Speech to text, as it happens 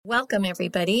Welcome,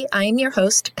 everybody. I'm your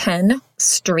host, Penn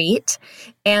Street,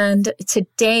 and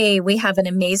today we have an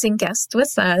amazing guest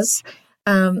with us.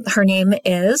 Her name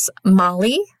is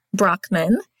Molly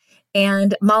Brockman,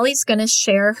 and Molly's going to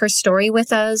share her story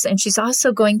with us, and she's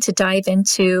also going to dive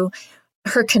into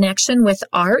her connection with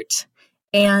art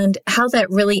and how that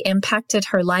really impacted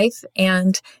her life,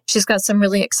 and she's got some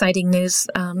really exciting news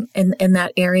in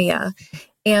that area.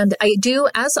 And I do,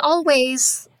 as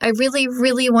always, I really,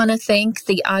 really want to thank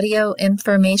the Audio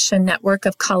Information Network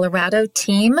of Colorado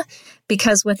team,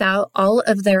 because without all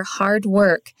of their hard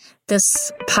work,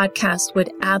 this podcast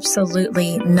would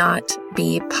absolutely not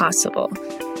be possible.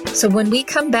 So when we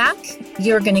come back,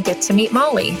 you're going to get to meet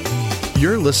Molly.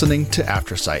 You're listening to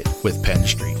Aftersight with Penn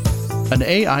Street, an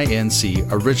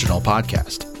AINC original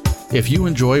podcast. If you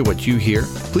enjoy what you hear,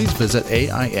 please visit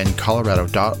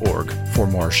aincolorado.org for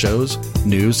more shows,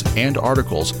 news, and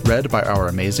articles read by our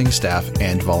amazing staff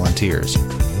and volunteers.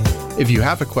 If you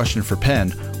have a question for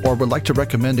Penn or would like to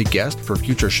recommend a guest for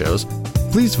future shows,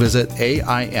 please visit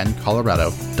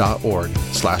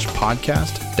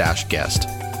aincolorado.org/podcast-guest.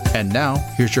 And now,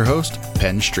 here's your host,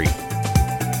 Penn Street.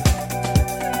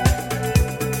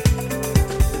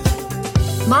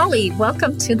 Molly,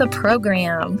 welcome to the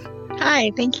program.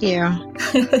 Hi, thank you.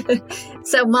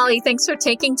 So, Molly, thanks for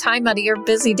taking time out of your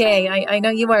busy day. I know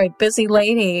you are a busy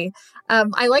lady.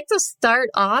 I like to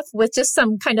start off with just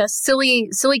some kind of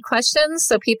silly questions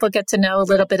so people get to know a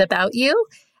little bit about you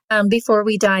before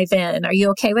we dive in. Are you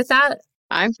okay with that?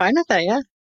 I'm fine with that, yeah.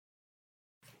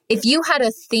 If you had a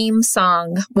theme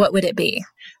song, what would it be?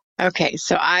 Okay,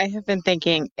 so I have been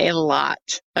thinking a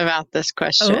lot about this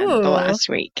question the last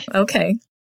week. Okay.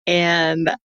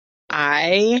 And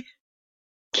I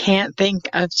can't think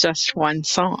of just one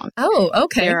song. Oh,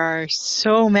 okay. There are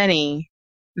so many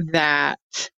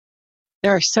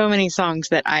songs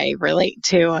that I relate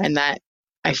to and that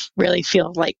I really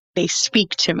feel like they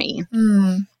speak to me.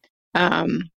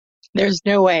 There's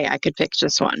no way I could pick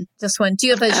just one. Just one. Do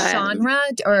you have a genre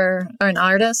or an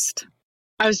artist?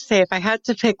 I would say if I had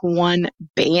to pick one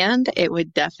band, it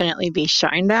would definitely be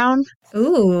Shinedown.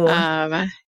 Ooh.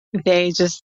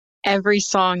 Every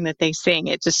song that they sing,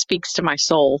 it just speaks to my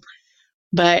soul.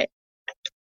 But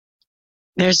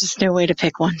there's just no way to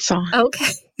pick one song.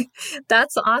 Okay.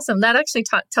 That's awesome. That actually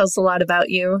tells a lot about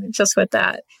you just with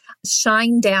that.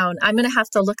 Shinedown. I'm going to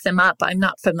have to look them up. I'm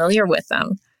not familiar with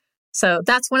them. So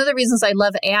that's one of the reasons I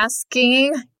love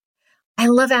asking. I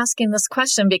love asking this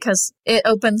question because it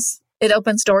opens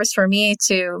doors for me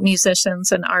to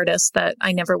musicians and artists that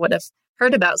I never would have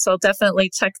heard about. So I'll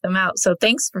definitely check them out. So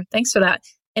thanks for that.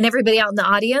 And everybody out in the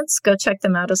audience, go check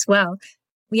them out as well.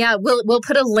 Yeah, we'll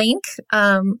put a link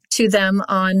to them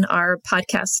on our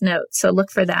podcast notes. So look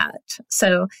for that.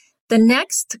 So the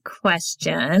next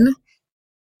question,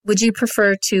 would you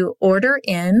prefer to order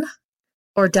in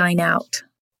or dine out?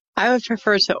 I would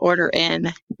prefer to order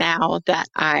in now that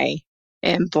I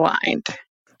am blind.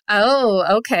 Oh,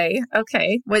 okay.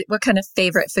 Okay. What kind of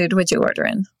favorite food would you order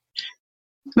in?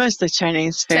 Mostly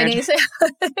Chinese food. Chinese?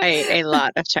 a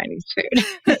lot of Chinese food.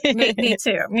 Me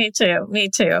too.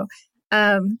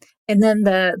 And then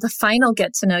the final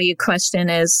get to know you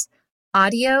question is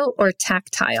audio or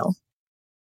tactile?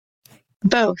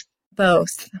 Both.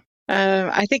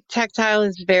 I think tactile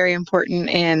is very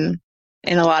important in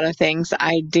a lot of things.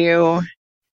 I do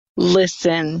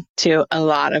listen to a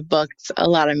lot of books, a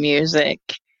lot of music.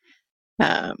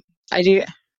 I do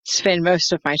spend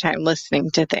most of my time listening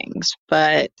to things,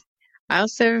 but I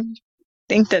also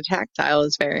think that tactile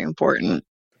is very important.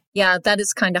 Yeah, that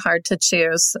is kind of hard to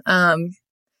choose. But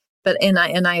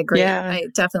I agree. Yeah. I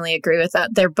definitely agree with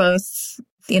that. They're both,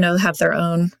 have their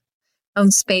own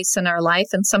space in our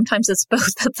life, and sometimes it's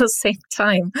both at the same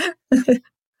time.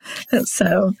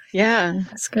 So yeah,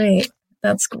 that's great.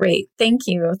 Thank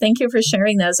you for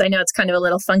sharing those. I know it's kind of a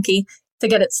little funky to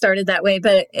get it started that way,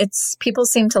 but people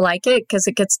seem to like it because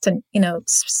it gets to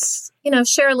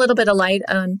share a little bit of light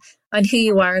on who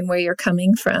you are and where you're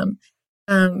coming from.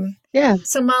 Yeah.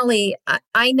 So Molly,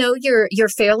 I know you're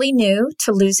fairly new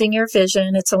to losing your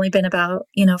vision. It's only been about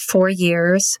 4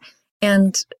 years,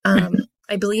 and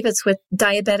I believe it's with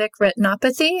diabetic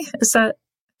retinopathy. Is that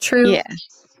true?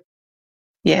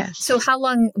 Yes. So how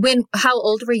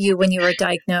old were you when you were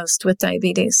diagnosed with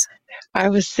diabetes? I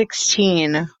was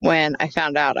 16 when I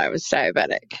found out I was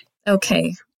diabetic.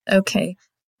 Okay.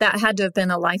 That had to have been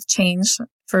a life change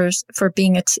for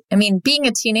being being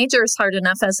a teenager is hard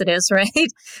enough as it is, right?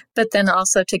 But then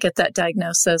also to get that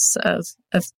diagnosis of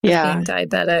being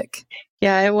diabetic.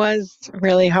 Yeah, it was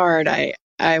really hard. I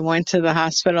I went to the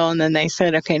hospital, and then they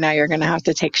said, okay, now you're going to have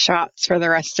to take shots for the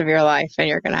rest of your life, and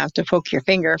you're going to have to poke your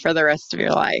finger for the rest of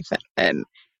your life, and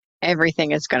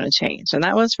everything is going to change. And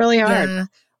that was really hard. Yeah.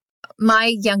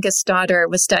 My youngest daughter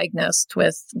was diagnosed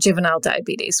with juvenile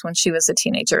diabetes when she was a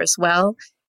teenager as well.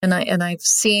 And I've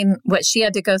seen what she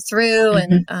had to go through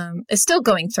and is still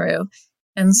going through.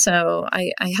 And so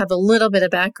I have a little bit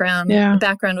of background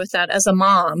with that as a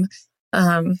mom.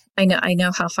 I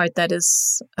know how hard that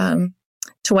is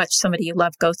to watch somebody you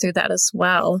love go through that as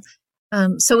well.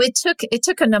 So it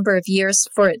took a number of years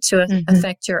for it to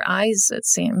affect your eyes, it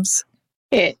seems.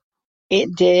 It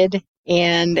did,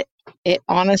 and it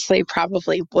honestly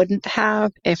probably wouldn't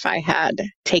have if I had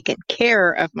taken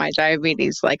care of my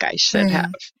diabetes like I should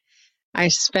have. I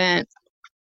spent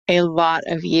a lot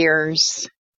of years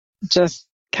just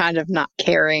kind of not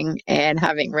caring and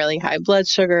having really high blood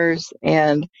sugars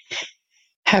and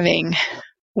having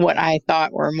what I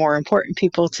thought were more important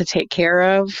people to take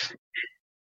care of.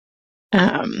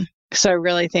 So I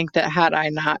really think that had I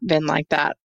not been like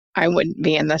that, I wouldn't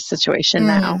be in this situation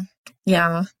now.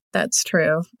 Yeah, that's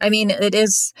true. I mean, it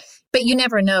is, but you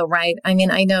never know, right? I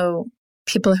mean, I know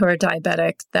people who are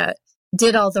diabetic that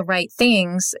did all the right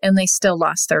things and they still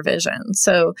lost their vision.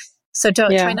 So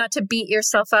don't try not to beat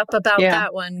yourself up about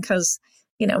that one, because,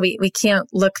 you know, we can't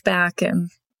look back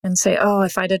and say, oh,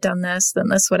 if I'd have done this, then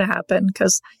this would have happened,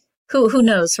 because who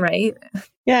knows, right?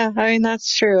 Yeah, I mean,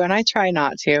 that's true. And I try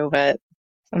not to, but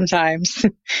sometimes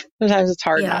it's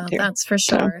hard not to. Yeah, that's for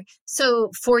sure. So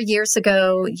 4 years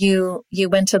ago, you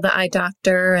went to the eye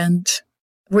doctor, and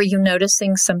were you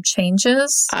noticing some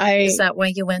changes? Is that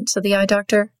why you went to the eye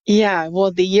doctor? Yeah.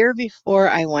 Well, the year before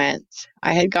I went,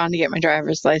 I had gone to get my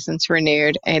driver's license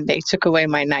renewed, and they took away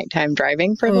my nighttime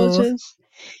driving privileges.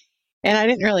 And I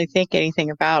didn't really think anything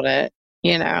about it.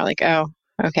 You know, like, oh,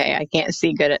 okay, I can't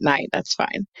see good at night. That's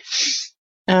fine.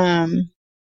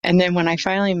 And then when I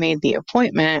finally made the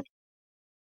appointment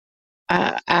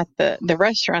at the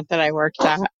restaurant that I worked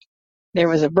at, there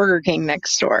was a Burger King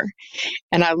next door.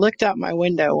 And I looked out my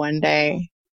window one day,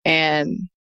 and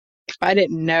if I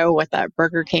didn't know what that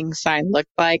Burger King sign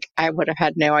looked like, I would have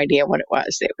had no idea what it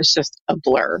was. It was just a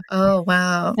blur. Oh,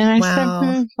 wow. And I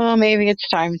said, well, maybe it's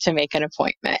time to make an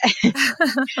appointment.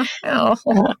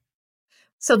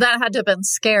 So that had to have been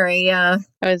scary. Yeah.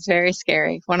 It was very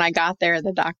scary. When I got there,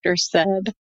 the doctor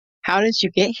said, how did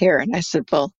you get here? And I said,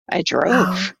 well, I drove.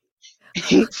 Wow.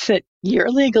 He said,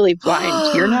 you're legally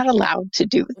blind. You're not allowed to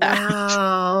do that.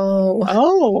 Wow.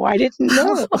 Oh, I didn't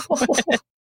know.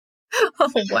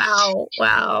 Oh,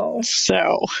 wow.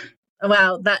 So.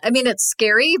 Wow. It's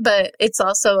scary, but it's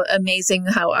also amazing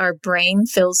how our brain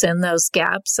fills in those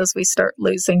gaps as we start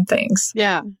losing things.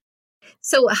 Yeah.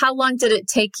 So how long did it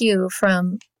take you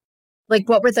from, like,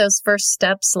 what were those first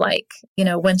steps like, you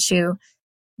know, once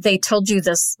they told you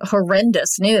this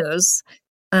horrendous news?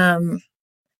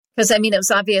 Because, it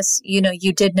was obvious, you know,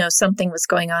 you did know something was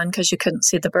going on because you couldn't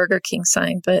see the Burger King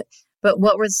sign. But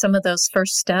what were some of those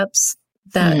first steps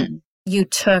that you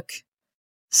took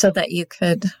so that you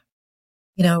could,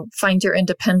 you know, find your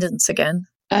independence again?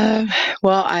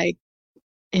 Well,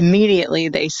 immediately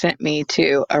they sent me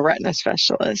to a retina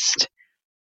specialist.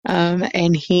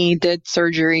 And he did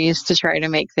surgeries to try to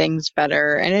make things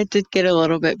better. And it did get a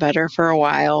little bit better for a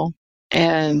while.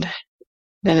 And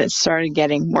then it started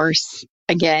getting worse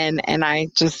again. And I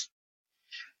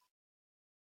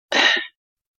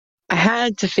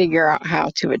had to figure out how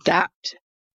to adapt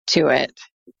to it.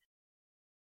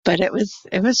 But it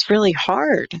was really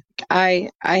hard. I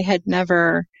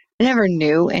never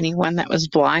knew anyone that was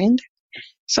blind.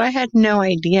 So I had no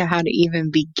idea how to even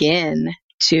begin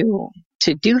to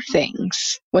do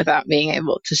things without being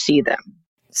able to see them.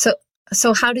 So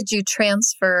how did you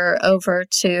transfer over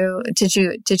to, did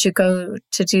you go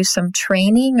to do some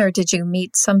training, or did you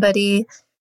meet somebody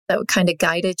that kind of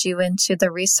guided you into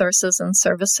the resources and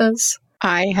services?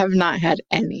 I have not had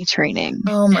any training.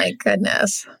 Oh my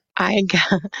goodness. I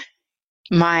got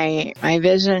my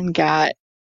vision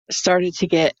started to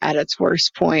get at its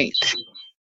worst point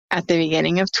at the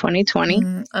beginning of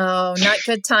 2020. Oh, not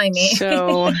good timing.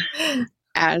 So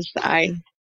as I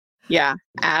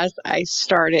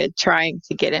started trying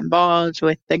to get involved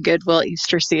with the Goodwill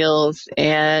Easter Seals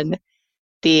and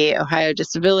the Ohio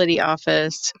Disability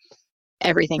Office,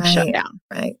 everything shut down.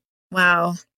 Right.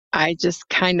 Wow. I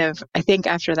think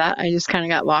after that, I just kind of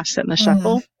got lost in the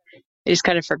shuffle. I just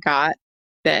kind of forgot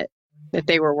that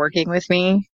they were working with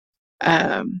me.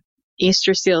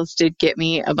 Easter Seals did get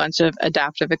me a bunch of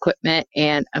adaptive equipment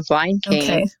and a blind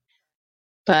cane,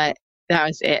 but that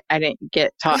was it. I didn't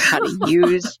get taught how to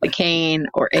use the cane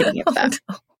or any of that.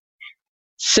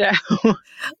 So,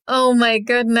 Oh my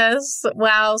goodness.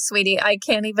 Wow, sweetie. I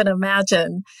can't even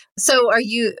imagine. So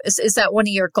is that one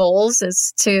of your goals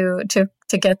is to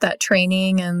get that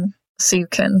training and so you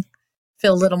can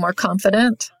feel a little more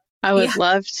confident? I would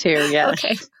love to. Yes.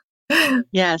 Okay.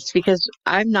 Yes, because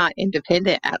I'm not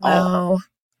independent at all. Wow.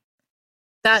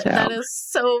 That is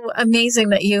so amazing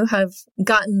that you have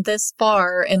gotten this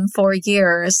far in 4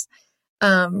 years.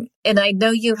 And I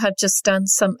know you have just done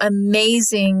some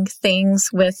amazing things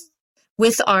with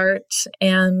art.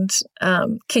 And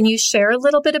can you share a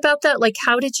little bit about that? Like,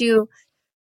 how did you,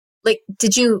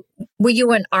 were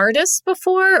you an artist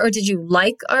before, or did you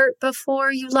like art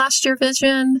before you lost your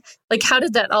vision? Like, how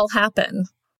did that all happen?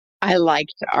 I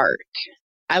liked art.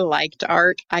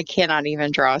 I cannot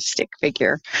even draw a stick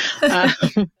figure.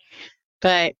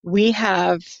 But we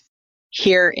have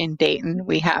here in Dayton,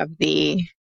 we have the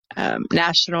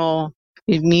National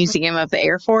Museum of the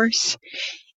Air Force.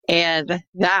 And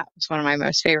that was one of my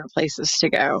most favorite places to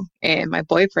go. And my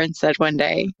boyfriend said one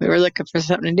day, we were looking for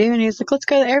something to do, and he was like, let's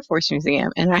go to the Air Force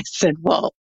Museum. And I said,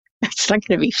 well, it's not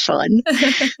going to be fun.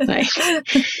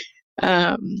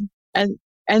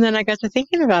 And then I got to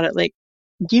thinking about it, like,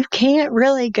 you can't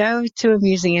really go to a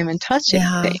museum and touch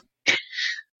anything.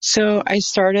 So I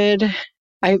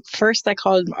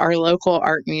called our local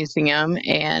art museum,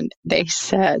 and they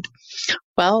said,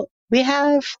 well, we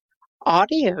have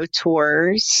audio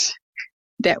tours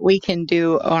that we can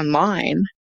do online.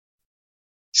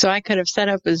 So I could have set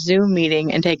up a Zoom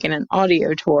meeting and taken an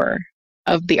audio tour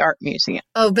of the art museum.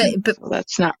 Oh, but so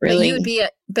that's not really. You would be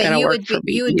at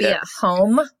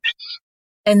home,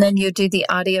 and then you do the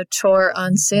audio tour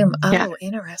on Zoom. Oh, yeah.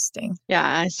 Interesting.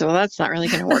 Yeah. So that's not really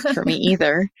going to work for me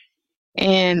either.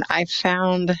 And I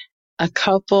found a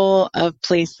couple of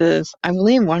places. I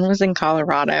believe one was in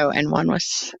Colorado and one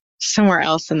was somewhere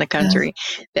else in the country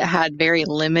that had very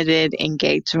limited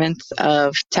engagements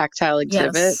of tactile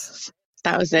exhibits. Yes.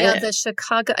 That was it. Yeah,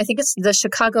 I think it's the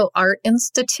Chicago Art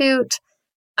Institute.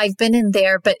 I've been in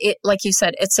there, but it, like you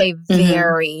said, it's a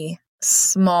very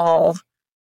small,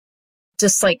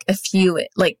 just like a few,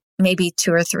 like maybe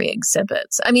 2 or 3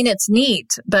 exhibits. I mean, it's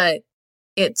neat, but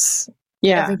it's,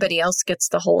 everybody else gets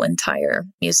the whole entire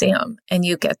museum and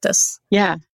you get this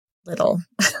little.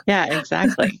 Yeah,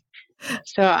 exactly.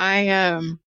 So I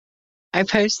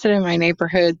posted in my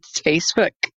neighborhood's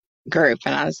Facebook group,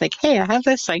 and I was like, hey, I have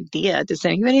this idea. Does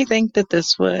anybody think that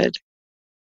this would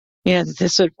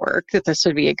work, that this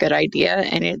would be a good idea?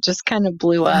 And it just kind of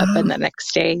blew up. And the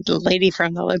next day, the lady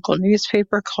from the local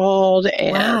newspaper called,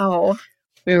 and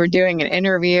we were doing an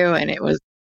interview, and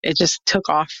it just took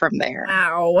off from there.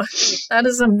 Wow. That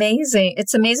is amazing.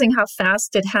 It's amazing how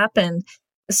fast it happened.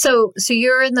 So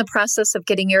you're in the process of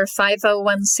getting your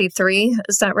 501c3,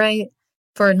 is that right?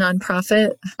 For a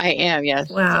nonprofit? I am, yes.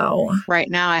 Wow. Right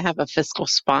now I have a fiscal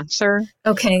sponsor.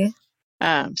 Okay.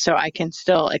 So I can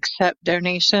still accept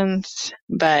donations,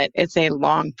 but it's a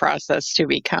long process to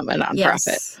become a nonprofit.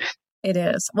 Yes, it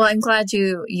is. Well, I'm glad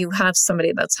you have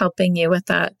somebody that's helping you with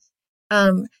that.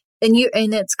 And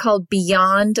it's called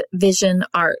Beyond Vision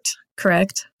Art,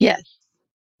 correct? Yes.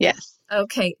 Yes.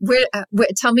 Okay.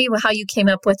 Tell me how you came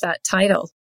up with that title.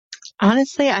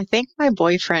 Honestly, I think my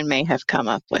boyfriend may have come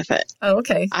up with it. Oh,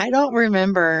 okay. I don't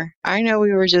remember. I know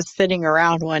we were just sitting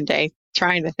around one day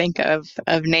trying to think of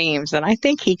names, and I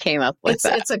think he came up with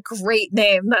that. It's a great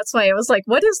name. That's why I was like,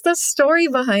 what is the story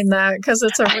behind that? Because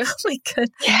it's a really good.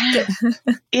 Yeah,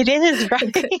 it is,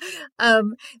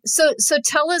 right? So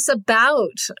tell us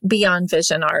about Beyond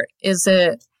Vision Art. Is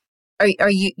it? Are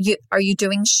you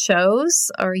doing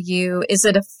shows? Is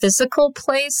it a physical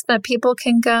place that people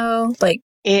can go? Like,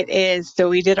 it is. So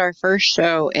we did our first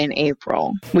show in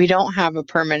April. We don't have a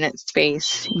permanent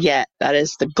space yet. That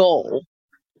is the goal.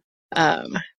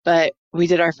 But we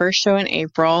did our first show in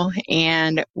April,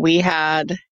 and we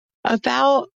had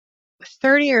about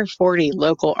 30 or 40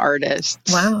 local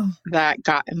artists that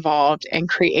got involved and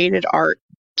created art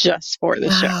just for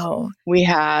the show. We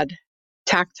had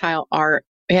tactile art.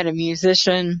 We had a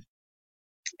musician.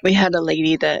 We had a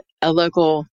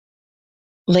local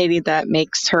lady that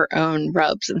makes her own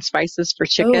rubs and spices for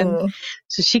chicken. Ooh.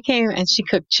 So she came and she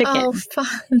cooked chicken. Oh,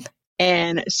 fun.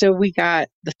 And so we got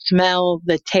the smell,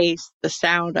 the taste, the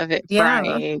sound of it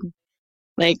frying.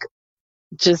 Like,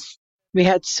 just, we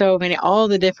had so many, all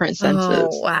the different senses.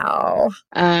 Oh, wow.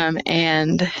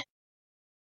 And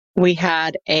we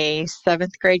had a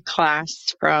 7th grade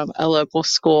class from a local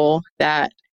school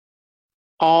that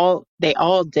they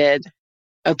all did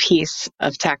a piece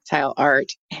of tactile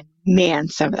art, and man,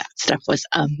 some of that stuff was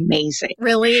amazing.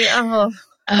 Really? Oh,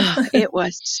 it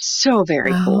was so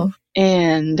very cool.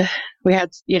 And we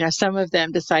had, some of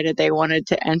them decided they wanted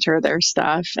to enter their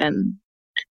stuff. And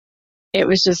it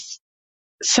was just,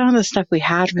 some of the stuff we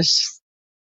had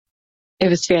it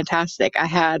was fantastic. I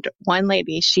had one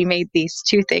lady, she made these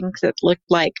two things that looked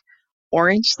like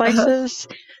orange slices,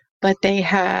 but they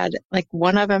had, like,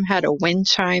 one of them had a wind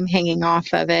chime hanging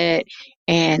off of it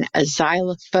and a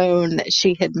xylophone that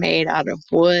she had made out of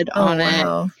wood on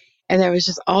it. And there was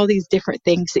just all these different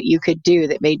things that you could do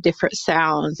that made different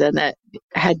sounds and that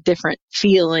had different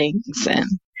feelings. And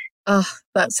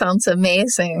that sounds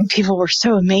amazing. People were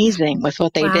so amazing with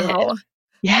what they did.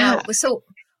 Yeah. So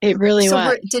it really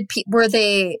was.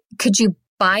 Could you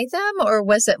buy them, or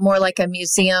was it more like a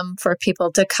museum for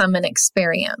people to come and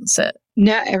experience it?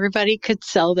 No, everybody could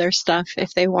sell their stuff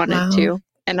if they wanted to.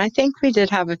 And I think we did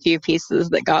have a few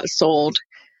pieces that got sold.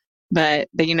 But,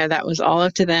 that was all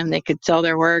up to them. They could sell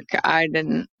their work. I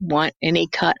didn't want any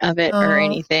cut of it or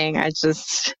anything. I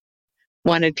just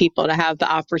wanted people to have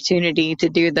the opportunity to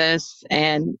do this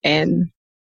and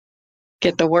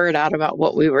get the word out about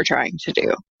what we were trying to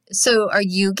do. So are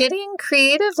you getting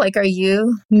creative? Like, are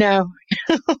you? No.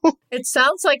 It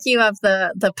sounds like you have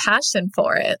the passion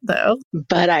for it, though.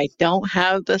 But I don't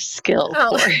have the skill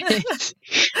for it.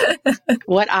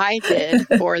 What I did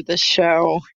for the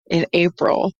show in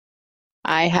April,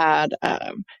 I had,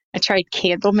 I tried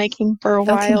candle making for a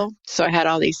while. So I had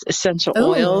all these essential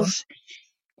oils,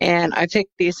 and I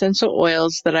picked the essential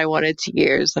oils that I wanted to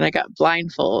use, and I got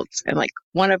blindfolds. And, like,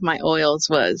 one of my oils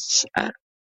was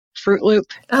Fruit Loop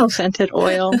scented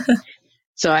oil.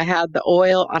 So I had the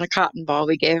oil on a cotton ball.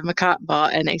 We gave them a cotton ball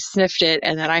and they sniffed it.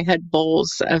 And then I had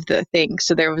bowls of the thing.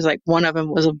 So there was, like, one of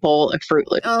them was a bowl of Fruit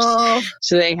Loops.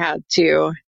 So they had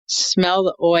to smell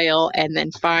the oil and then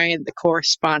find the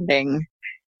corresponding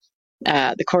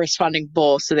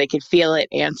bowl so they could feel it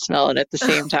and smell it at the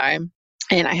same time.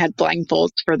 And I had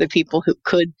blindfolds for the people who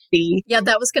could see. Yeah,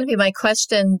 that was going to be my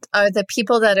question. Are the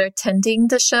people that are attending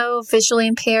the show visually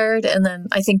impaired? And then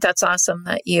I think that's awesome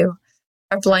that you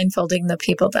are blindfolding the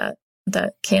people that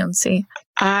can see.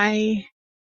 I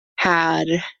had,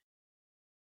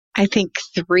 I think,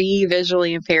 3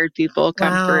 visually impaired people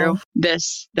come through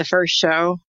the first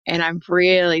show. And I'm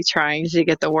really trying to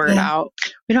get the word out.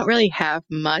 We don't really have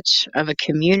much of a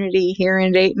community here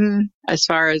in Dayton as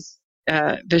far as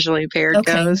visually impaired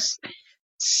goes.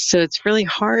 So it's really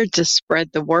hard to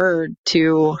spread the word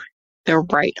to the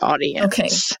right audience. Okay.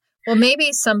 Well,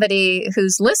 maybe somebody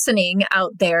who's listening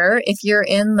out there, if you're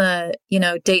in the,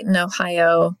 Dayton,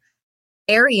 Ohio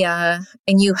area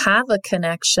and you have a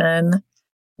connection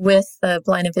with the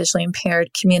blind and visually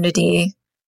impaired community,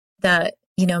 that,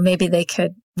 maybe they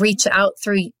could reach out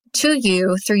to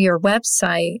you through your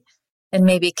website and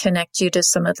maybe connect you to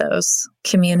some of those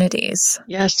communities.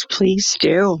 Yes, please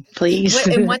do. Please.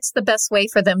 And what's the best way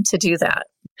for them to do that?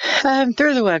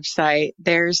 Through the website.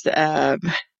 There's a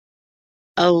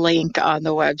link on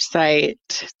the website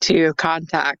to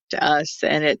contact us,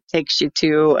 and it takes you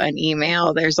to an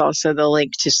email. There's also the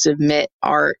link to submit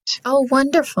art. Oh,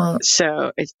 wonderful.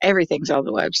 So everything's on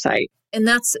the website. And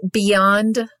that's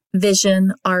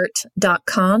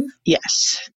beyondvisionart.com?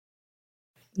 Yes.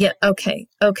 Yeah. Okay.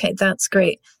 That's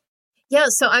great. Yeah.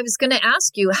 So I was going to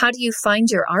ask you, how do you find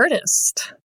your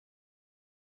artist?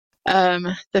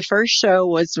 The first show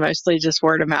was mostly just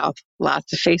word of mouth,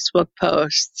 lots of Facebook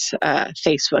posts,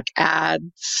 Facebook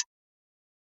ads,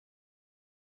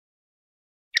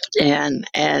 and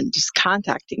just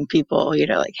contacting people,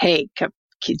 like, hey, do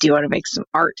you want to make some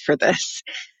art for this?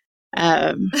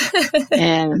 And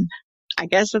I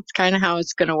guess that's kind of how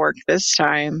it's going to work this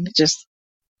time. Just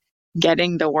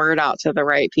getting the word out to the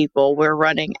right people. We're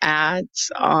running ads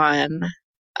on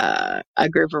a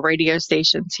group of radio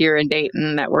stations here in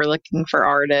Dayton that we're looking for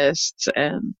artists.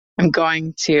 And I'm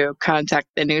going to contact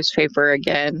the newspaper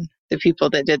again, the people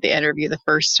that did the interview the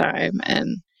first time,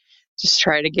 and just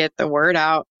try to get the word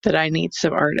out that I need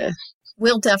some artists.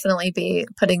 We'll definitely be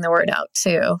putting the word out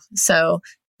too. So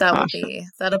that'll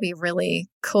be really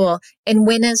cool. And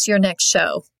when is your next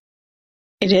show?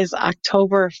 It is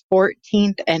October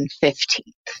 14th and 15th.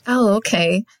 Oh,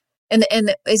 okay. And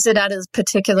is it at a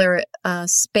particular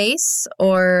space,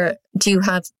 or do you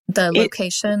have the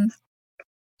location?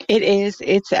 It is.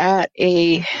 It's at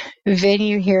a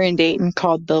venue here in Dayton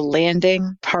called the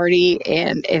Landing Party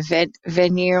and Event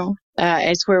Venue.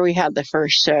 It's where we had the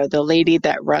first show. The lady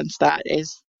that runs that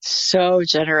is so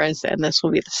generous, and this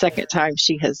will be the second time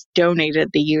she has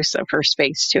donated the use of her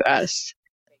space to us.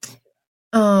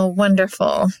 Oh,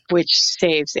 wonderful. Which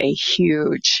saves a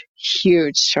huge,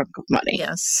 huge chunk of money.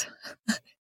 Yes.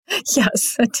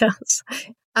 Yes, it does.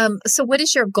 So what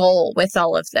is your goal with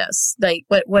all of this? Like,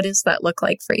 what does that look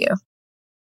like for you?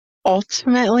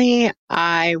 Ultimately,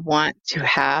 I want to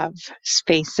have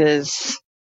spaces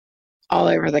all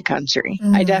over the country.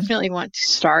 I definitely want to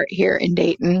start here in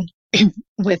Dayton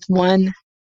with one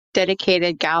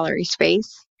dedicated gallery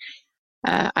space.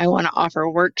 I want to offer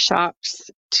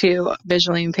workshops to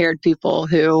visually impaired people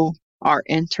who are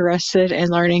interested in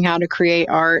learning how to create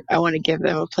art. I want to give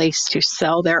them a place to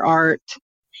sell their art.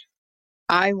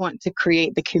 I want to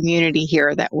create the community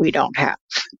here that we don't have.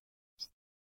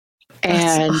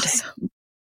 And awesome.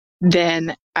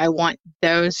 Then I want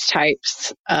those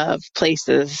types of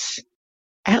places,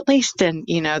 at least in,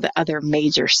 the other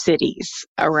major cities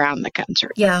around the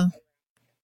country. Yeah.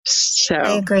 So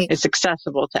I agree. It's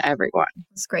accessible to everyone.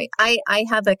 That's great. I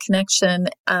have a connection.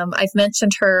 I've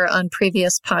mentioned her on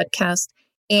previous podcasts,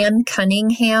 Anne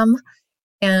Cunningham,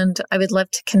 and I would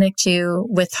love to connect you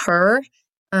with her.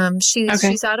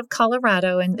 She's out of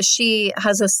Colorado, and she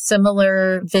has a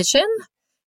similar vision.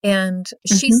 And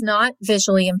she's not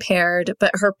visually impaired,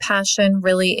 but her passion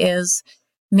really is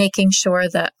making sure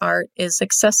that art is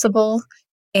accessible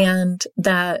and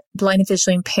that blind and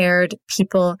visually impaired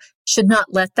people should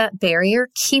not let that barrier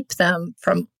keep them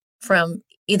from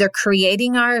either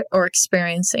creating art or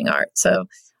experiencing art. So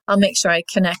I'll make sure I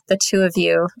connect the two of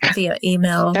you via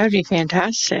email. That would be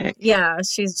fantastic. Yeah,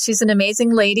 she's an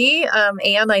amazing lady.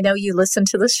 Anne, I know you listen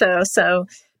to the show, so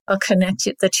I'll connect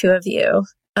the two of you.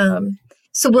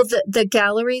 So will the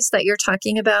galleries that you're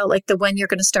talking about, like the one you're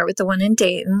going to start with, the one in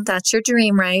Dayton, that's your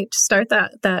dream, right? To start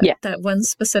that one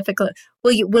specific.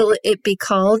 Will it be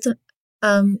called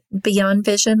Beyond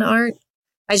Vision Art?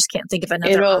 I just can't think of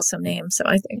another awesome name. So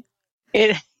I think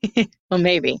well,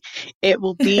 maybe it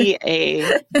will be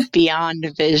a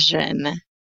Beyond Vision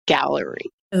gallery.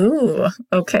 Ooh,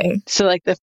 okay. So like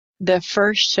the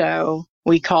first show,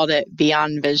 we called it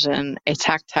Beyond Vision, a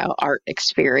tactile art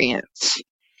experience.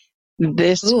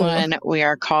 This one we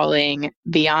are calling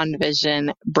Beyond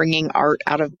Vision, bringing art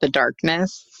out of the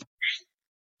darkness.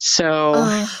 So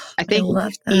I think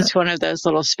each one of those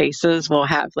little spaces will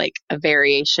have like a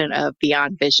variation of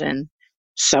Beyond Vision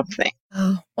something.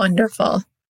 Oh, wonderful.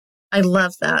 I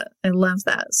love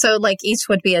that. So like each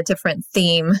would be a different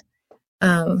theme.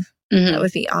 That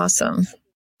would be awesome.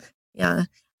 Yeah.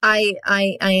 I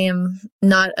am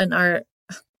not an art.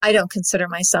 I don't consider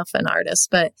myself an artist,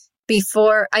 but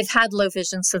before, I've had low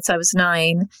vision since I was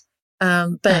 9.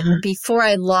 But before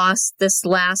I lost this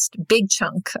last big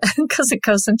chunk, because it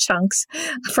goes in chunks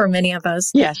for many of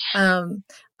us. Yes.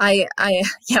 I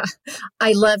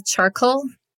love charcoal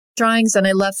drawings and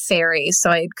I love fairies. So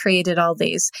I had created all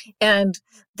these, and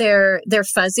they're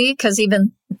fuzzy because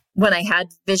even when I had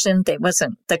vision, they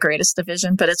wasn't the greatest of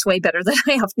vision, but it's way better than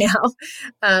I have now.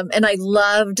 And I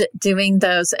loved doing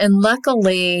those. And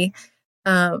luckily,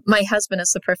 my husband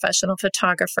is a professional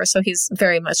photographer, so he's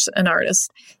very much an artist.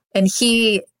 And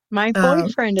my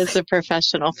boyfriend is a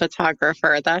professional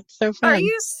photographer. That's so fun. Are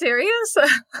you serious?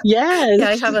 Yes. Yeah,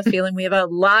 I have a feeling we have a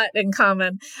lot in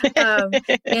common.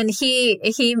 And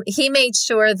he made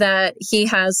sure that he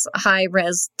has high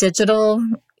res digital.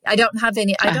 I don't have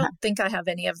any. I don't think I have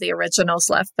any of the originals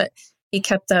left, but he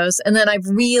kept those. And then I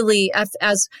really,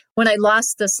 as when I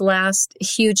lost this last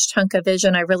huge chunk of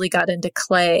vision, I really got into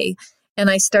clay, and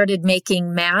I started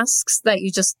making masks that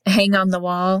you just hang on the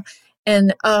wall.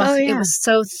 And it was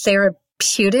so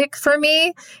therapeutic for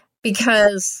me,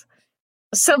 because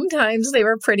sometimes they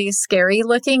were pretty scary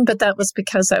looking, but that was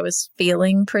because I was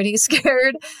feeling pretty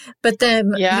scared. But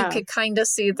then you could kind of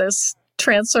see this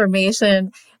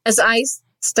transformation as I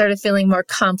started feeling more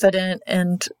confident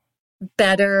and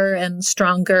better and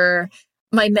stronger.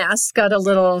 My mask got a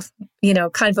little,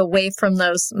 kind of away from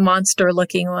those monster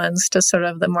looking ones to sort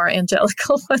of the more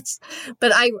angelical ones.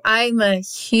 But I'm a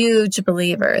huge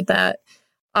believer that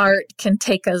art can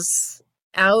take us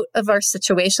out of our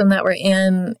situation that we're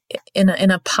in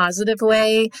a positive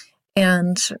way,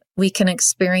 and we can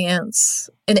experience,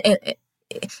 and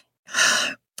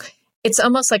it's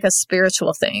almost like a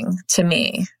spiritual thing to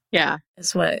me. Yeah.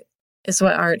 Is what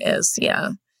art is.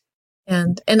 Yeah.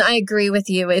 And I agree with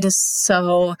you. It is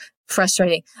so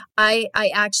frustrating. I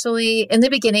actually, in the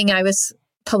beginning, I was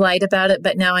polite about it,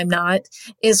 but now I'm not,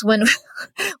 is when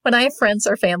I have friends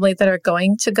or family that are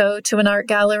going to go to an art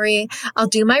gallery, I'll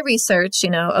do my research,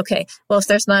 okay, well, if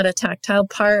there's not a tactile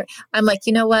part, I'm like,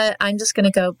 you know what? I'm just going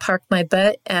to go park my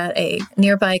butt at a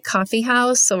nearby coffee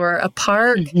house or a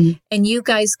park, and you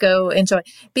guys go enjoy,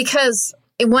 because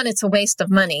it's a waste of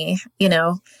money,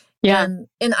 Yeah.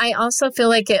 And I also feel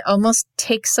like it almost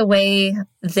takes away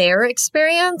their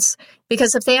experience,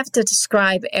 because if they have to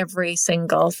describe every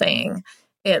single thing,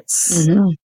 it's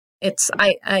it's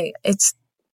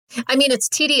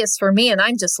tedious for me, and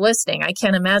I'm just listening. I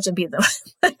can't imagine being the one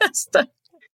that has to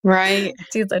Right.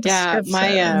 do the Yeah.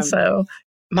 description.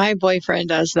 My boyfriend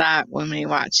does that when we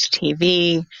watch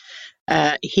TV.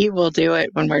 He will do it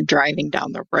when we're driving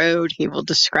down the road. He will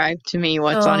describe to me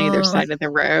what's on either side of the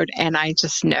road. And I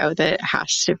just know that it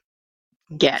has to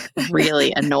get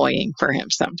really annoying for him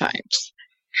sometimes.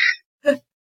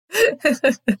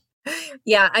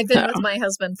 Yeah, I've been with my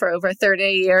husband for over 30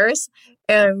 years,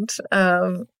 and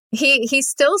he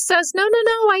still says, no,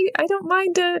 I don't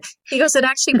mind it. He goes, it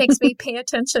actually makes me pay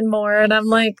attention more. And I'm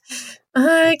like,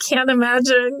 I can't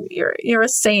imagine you're a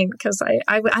saint, because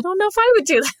I don't know if I would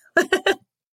do that.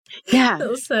 Yeah.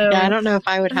 I don't know if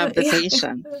I would have the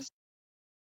patience.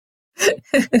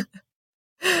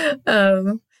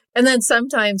 And then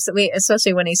sometimes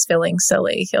especially when he's feeling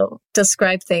silly, he'll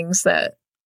describe things that,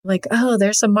 like, oh,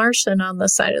 there's a Martian on the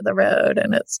side of the road,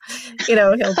 and it's,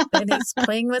 and he's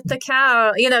playing with the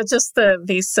cow, just to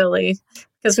be silly,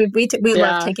 because we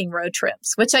love taking road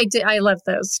trips, which I do. I love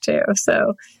those too.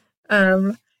 So,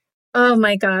 oh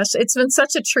my gosh, it's been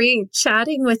such a treat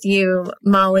chatting with you,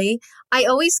 Molly. I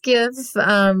always give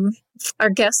our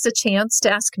guests a chance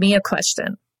to ask me a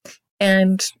question,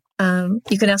 and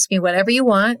you can ask me whatever you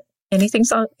want,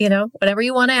 anything's, whatever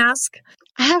you want to ask.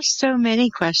 I have so many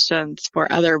questions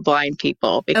for other blind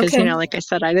people because, like I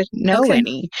said, I didn't know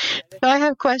any. So I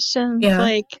have questions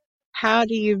like, how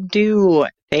do you do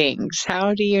things?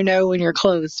 How do you know when your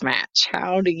clothes match?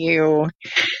 How do you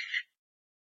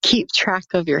keep track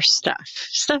of your stuff?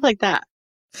 Stuff like that.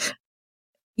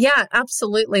 Yeah,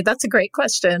 absolutely. That's a great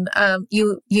question.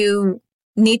 You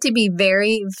need to be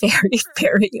very, very,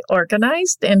 very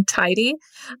organized and tidy.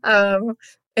 And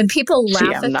people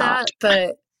laugh at that,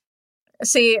 but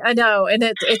see, I know, and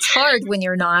it's hard when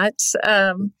you're not.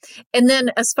 And then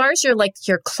as far as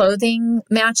your clothing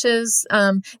matches,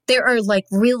 there are like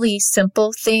really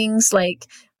simple things like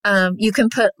you can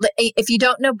put, if you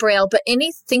don't know Braille, but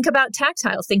think about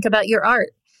tactile, think about your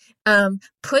art.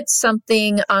 Put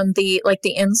something on the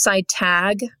inside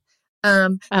tag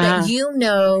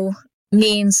that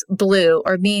means blue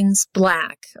or means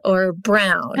black or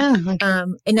brown. Oh, okay.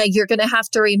 And now you're going to have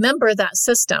to remember that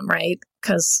system, right?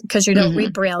 Because you don't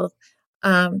read Braille.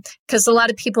 Because a lot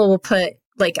of people will put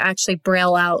actually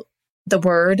Braille out the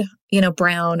word,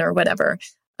 brown or whatever.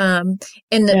 To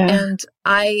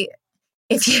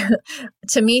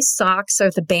me, socks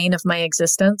are the bane of my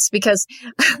existence, because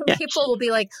people will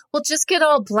be like, well, just get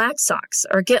all black socks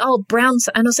or get all brown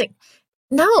socks. And I was like,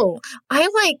 no, I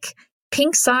like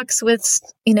pink socks with,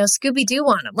 Scooby-Doo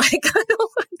on them. Like, I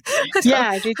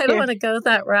don't want to go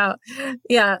that route.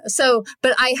 Yeah. So,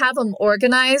 but I have them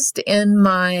organized in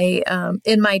my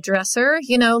dresser,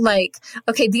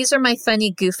 okay, these are my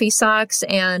funny, goofy socks,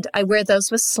 and I wear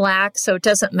those with slacks. So it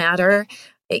doesn't matter,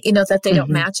 that they don't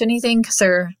match anything, because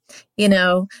they're,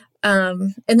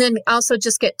 and then also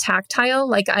just get tactile.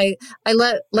 Like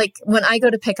when I go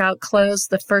to pick out clothes,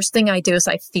 the first thing I do is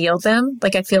I feel them.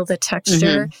 Like I feel the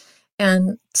texture.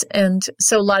 And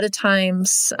so a lot of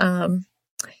times, I'll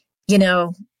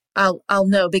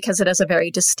know because it has a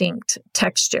very distinct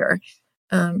texture.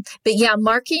 But yeah,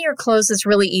 marking your clothes is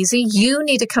really easy. You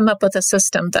need to come up with a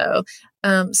system though.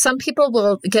 Some people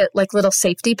will get little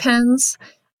safety pens,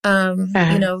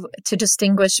 to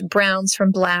distinguish browns from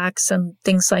blacks and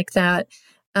things like that.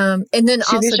 And then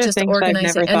also just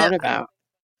organizing. I've never thought about.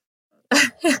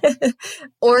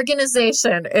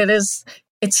 Organization.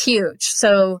 It's huge.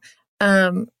 So,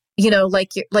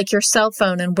 like your cell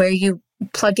phone and where you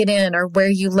plug it in or where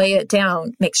you lay it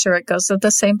down, make sure it goes to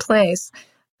the same place.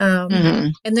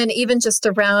 And then even just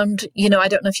around, I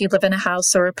don't know if you live in a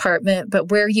house or apartment, but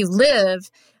where you live,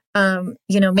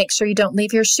 make sure you don't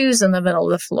leave your shoes in the middle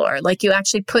of the floor. Like you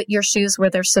actually put your shoes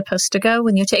where they're supposed to go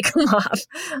when you take them off.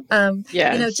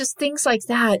 Just things like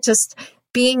that, just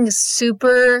being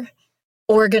super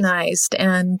organized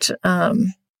and,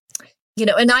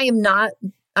 and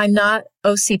I'm not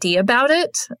OCD about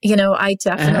it. I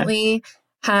definitely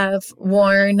have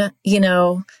worn,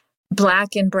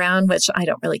 black and brown, which I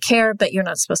don't really care, but you're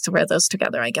not supposed to wear those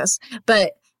together, I guess.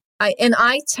 But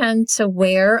I tend to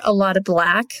wear a lot of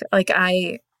black. Like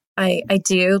I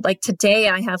do. Like today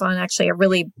I have on actually a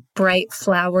really bright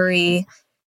flowery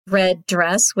red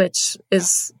dress, which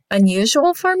is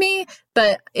unusual for me,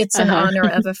 but it's in honor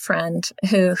of a friend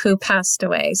who passed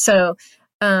away. So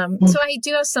I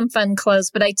do have some fun clothes,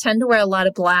 but I tend to wear a lot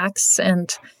of blacks and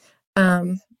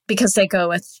because they go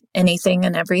with anything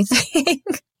and everything.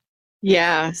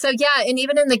 Yeah. So yeah, and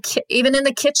even in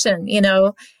the kitchen,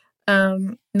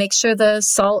 Make sure the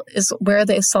salt is where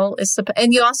the salt is.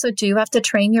 And you also do have to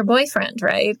train your boyfriend,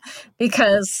 right?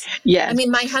 Because, Yes. I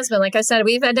mean, my husband, like I said,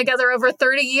 we've been together over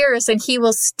 30 years and he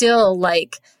will still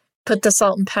like put the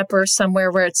salt and pepper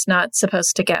somewhere where it's not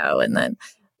supposed to go. And then,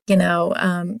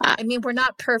 I mean, we're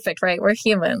not perfect, right? We're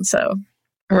human. So.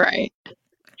 Right.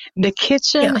 The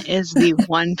kitchen is the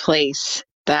one place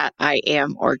that I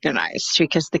am organized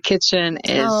because the kitchen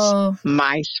is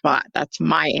my spot. That's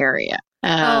my area.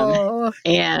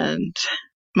 And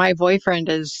my boyfriend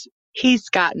he's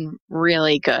gotten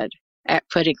really good at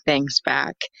putting things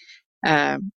back.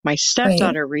 My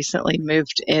stepdaughter recently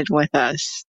moved in with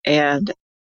us, and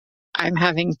I'm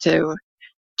having to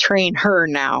train her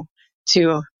now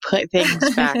to put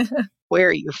things back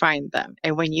where you find them.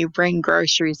 And when you bring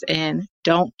groceries in,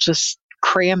 don't just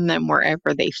cram them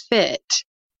wherever they fit.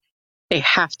 They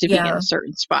have to be in a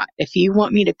certain spot. If you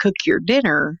want me to cook your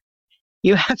dinner,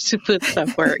 you have to put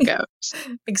stuff where it goes.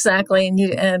 Exactly.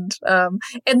 And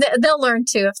they'll learn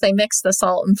too, if they mix the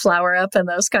salt and flour up and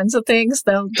those kinds of things,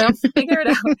 they'll figure it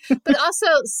out. But also,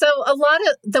 so a lot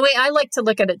of the way I like to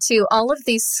look at it too, all of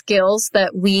these skills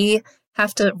that we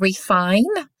have to refine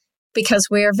because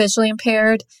we're visually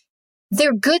impaired,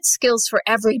 they're good skills for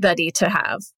everybody to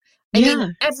have. I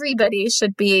mean, everybody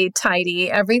should be tidy.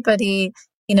 Everybody,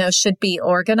 should be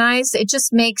organized. It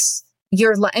just makes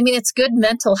it's good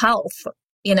mental health.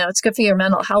 It's good for your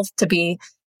mental health to be,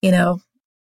 to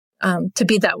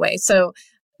be that way. So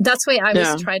that's the way I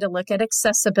always try to look at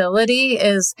accessibility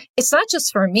is it's not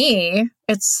just for me,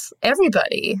 it's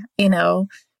everybody,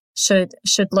 should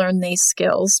learn these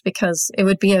skills because it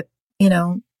would be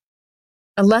a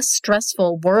less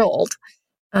stressful world.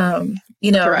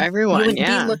 For everyone, you wouldn't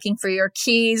be looking for your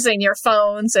keys and your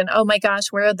phones and, oh my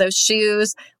gosh, where are those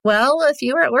shoes? Well, if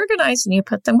you were organized and you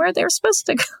put them where they're supposed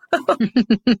to go.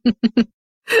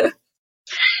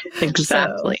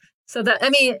 Exactly. So that,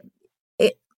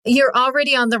 you're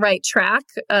already on the right track.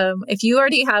 If you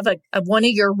already have one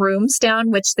of your rooms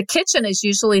down, which the kitchen is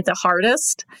usually the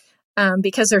hardest,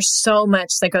 because there's so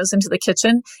much that goes into the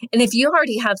kitchen. And if you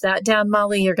already have that down,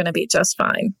 Molly, you're going to be just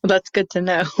fine. Well, that's good to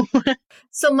know.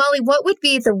 So, Molly, what would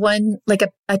be the one, like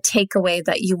a takeaway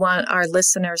that you want our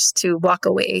listeners to walk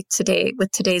away today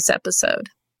with today's episode?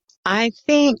 I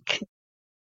think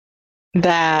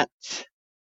that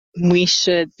we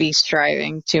should be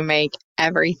striving to make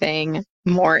everything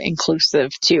more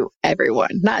inclusive to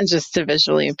everyone, not just to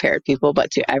visually impaired people,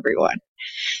 but to everyone.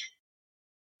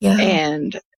 Yeah.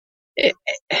 And it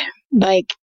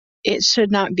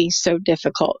should not be so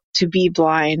difficult to be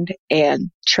blind and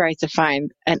try to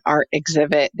find an art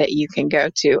exhibit that you can go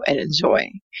to and enjoy.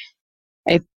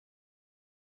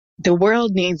 The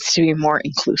world needs to be more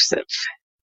inclusive.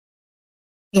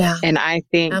 Yeah. And I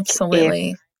think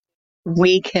absolutely,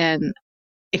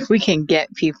 if we can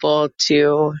get people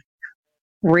to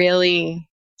really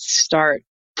start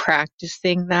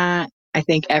practicing that, I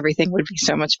think everything would be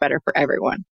so much better for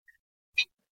everyone.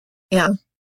 Yeah,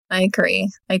 I agree.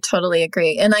 I totally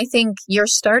agree. And I think you're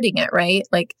starting it, right?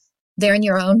 Like they're in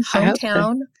your own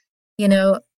hometown,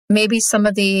 maybe some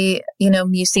of the,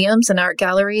 museums and art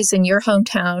galleries in your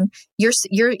hometown,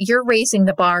 you're raising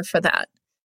the bar for that.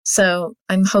 So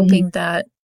I'm hoping that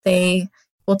they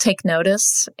will take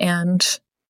notice and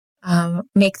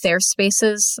make their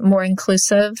spaces more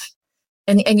inclusive.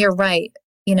 And you're right.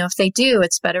 If they do,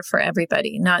 it's better for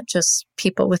everybody, not just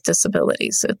people with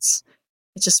disabilities.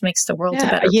 It just makes the world a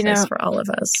better place for all of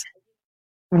us.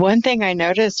 One thing I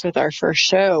noticed with our first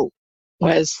show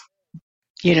was,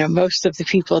 most of the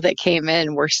people that came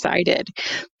in were sighted,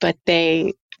 but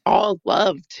they all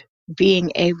loved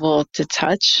being able to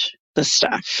touch the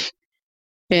stuff,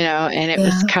 and it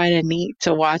was kind of neat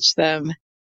to watch them.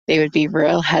 They would be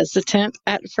real hesitant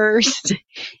at first.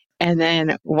 And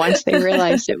then once they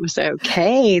realized it was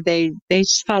okay, they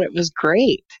just thought it was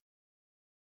great.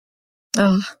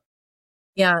 Oh,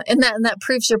 yeah. And that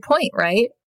proves your point, right?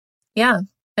 Yeah.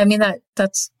 I mean,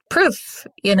 that's proof,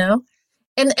 And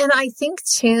I think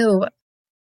too,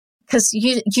 because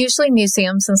usually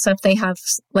museums and stuff, they have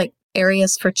like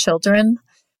areas for children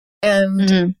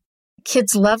and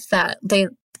kids love that.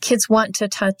 Kids want to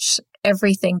touch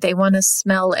everything. They want to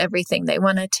smell everything. They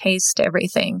want to taste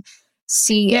everything,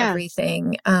 see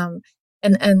everything.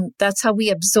 And that's how we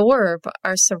absorb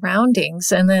our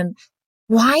surroundings. And then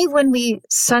why, when we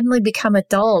suddenly become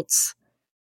adults,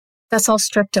 that's all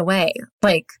stripped away?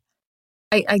 Like,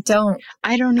 I don't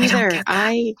either.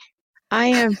 I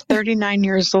am 39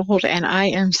 years old and I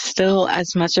am still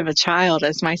as much of a child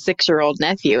as my 6-year-old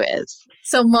nephew is.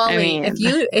 So Molly,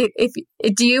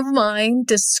 do you mind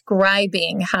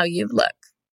describing how you look?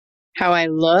 How I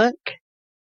look?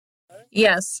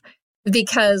 Yes,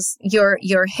 because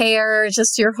your hair,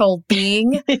 just your whole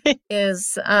being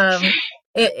is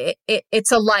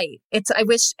it's a light. I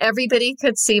wish everybody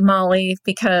could see Molly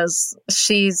because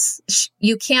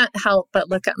you can't help but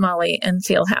look at Molly and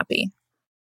feel happy.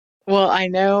 Well, I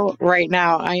know right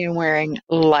now I am wearing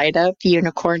light up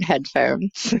unicorn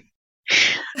headphones.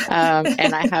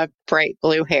 And I have bright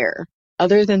blue hair.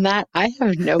 Other than that, I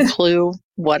have no clue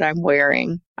what I'm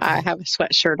wearing. I have a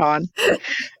sweatshirt on.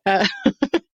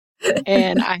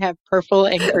 And I have purple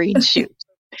and green shoes.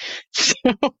 So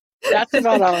that's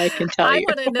about all I can tell you.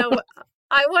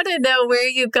 I want to know where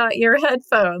you got your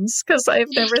headphones because I've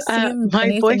never seen my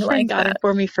anything boyfriend like got that. it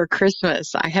for me for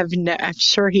Christmas. I'm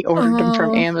sure he ordered them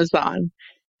from Amazon.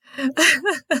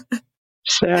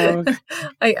 So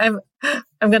I'm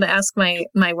going to ask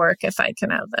my work if I can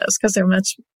have those because they're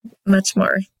much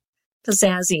more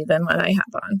pizzazzy than what I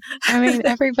have on. I mean,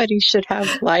 everybody should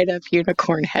have light up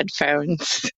unicorn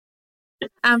headphones.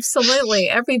 Absolutely,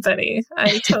 everybody.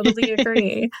 I totally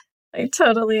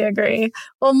agree.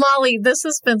 Well, Molly, this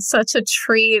has been such a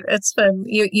treat. It's been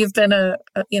you've been a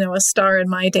star in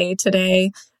my day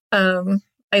today. I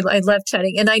love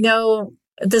chatting, and I know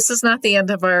this is not the end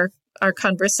of our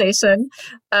conversation.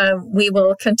 We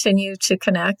will continue to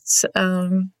connect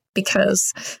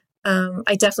because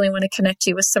I definitely want to connect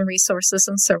you with some resources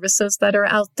and services that are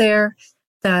out there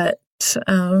that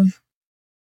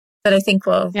I think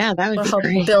will help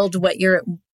great. build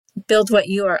what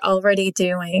you are already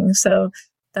doing. So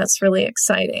that's really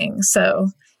exciting.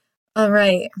 So, all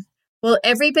right. Well,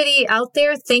 everybody out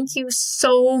there, thank you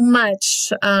so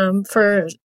much for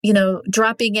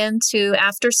dropping into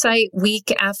Aftersight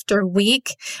week after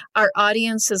week. Our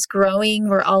audience is growing.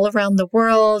 We're all around the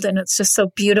world, and it's just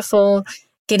so beautiful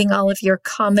getting all of your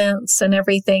comments and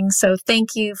everything. So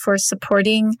thank you for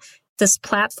supporting this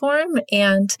platform.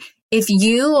 And if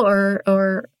you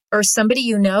or somebody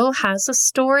you know has a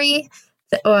story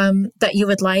that you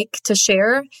would like to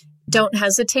share, don't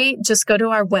hesitate. Just go to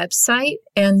our website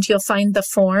and you'll find the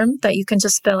form that you can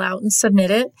just fill out and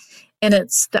submit it. And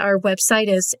our website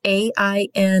is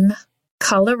aincolorado.org.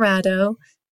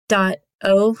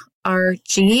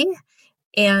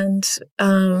 And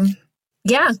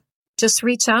just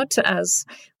reach out to us.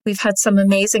 We've had some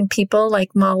amazing people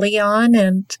like Molly on,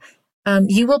 and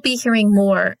you will be hearing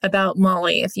more about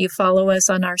Molly. If you follow us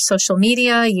on our social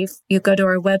media, you go to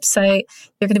our website,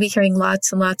 you're going to be hearing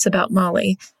lots and lots about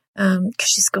Molly because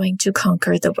she's going to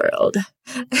conquer the world.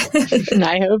 And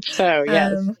I hope so,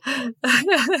 yes.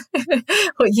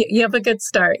 Well, you have a good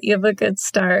start.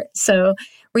 So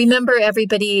remember,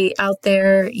 everybody out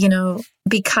there,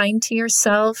 be kind to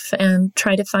yourself and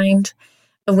try to find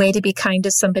a way to be kind to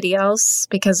somebody else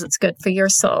because it's good for your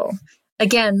soul.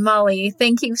 Again, Molly,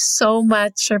 thank you so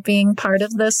much for being part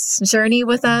of this journey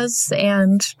with us.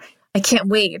 And I can't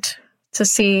wait to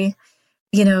see,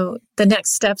 the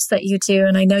next steps that you do.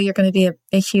 And I know you're going to be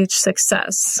a huge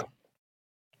success.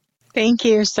 Thank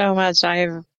you so much.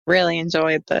 I've really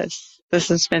enjoyed this. This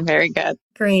has been very good.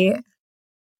 Great.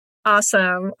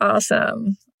 Awesome. All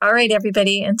right,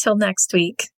 everybody. Until next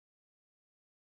week.